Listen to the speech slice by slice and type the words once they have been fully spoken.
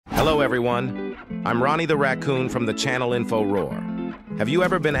Hello, everyone. I'm Ronnie the Racoon from the channel Info Roar. Have you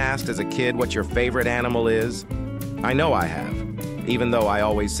ever been asked as a kid what your favorite animal is? I know I have. Even though I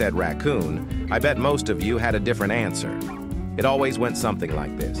always said raccoon, I bet most of you had a different answer. It always went something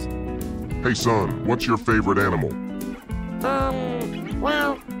like this. Hey son, what's your favorite animal?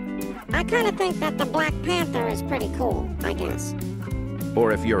 Well, I kind of think that the Black Panther is pretty cool, I guess.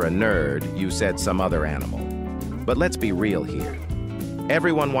 Or if you're a nerd, you said some other animal. But let's be real here.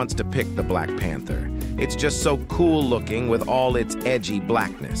 Everyone wants to pick the Black Panther. It's just so cool looking with all its edgy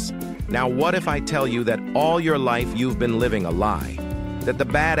blackness. Now what if I tell you that all your life you've been living a lie? That the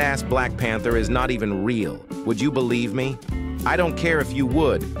badass Black Panther is not even real? Would you believe me? I don't care if you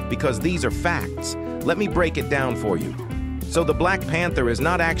would, because these are facts. Let me break it down for you. So the Black Panther is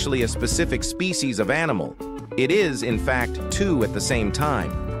not actually a specific species of animal. It is, in fact, two at the same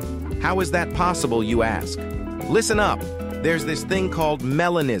time. How is that possible, you ask? Listen up. There's this thing called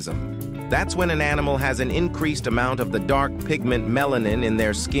melanism. That's when an animal has an increased amount of the dark pigment melanin in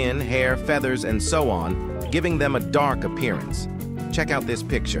their skin, hair, feathers, and so on, giving them a dark appearance. Check out this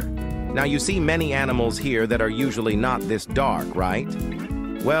picture. Now you see many animals here that are usually not this dark, right?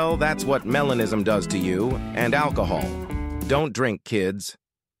 Well, that's what melanism does to you, and alcohol. Don't drink, kids.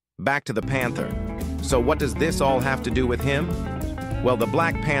 Back to the panther. So what does this all have to do with him? Well, the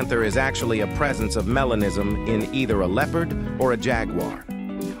Black Panther is actually a presence of melanism in either a leopard or a jaguar.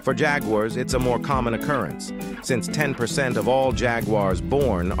 For jaguars, it's a more common occurrence, since 10% of all jaguars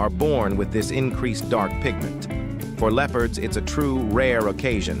born are born with this increased dark pigment. For leopards, it's a true rare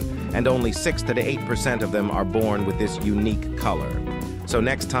occasion, and only 6 to 8% of them are born with this unique color. So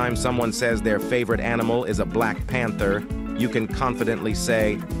next time someone says their favorite animal is a Black Panther, you can confidently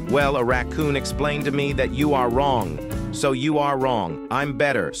say, well, a raccoon explained to me that you are wrong. So you are wrong. I'm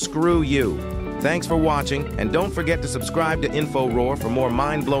better. Screw you. Thanks for watching, and don't forget to subscribe to Info Roar for more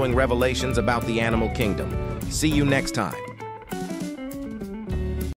mind-blowing revelations about the animal kingdom. See you next time.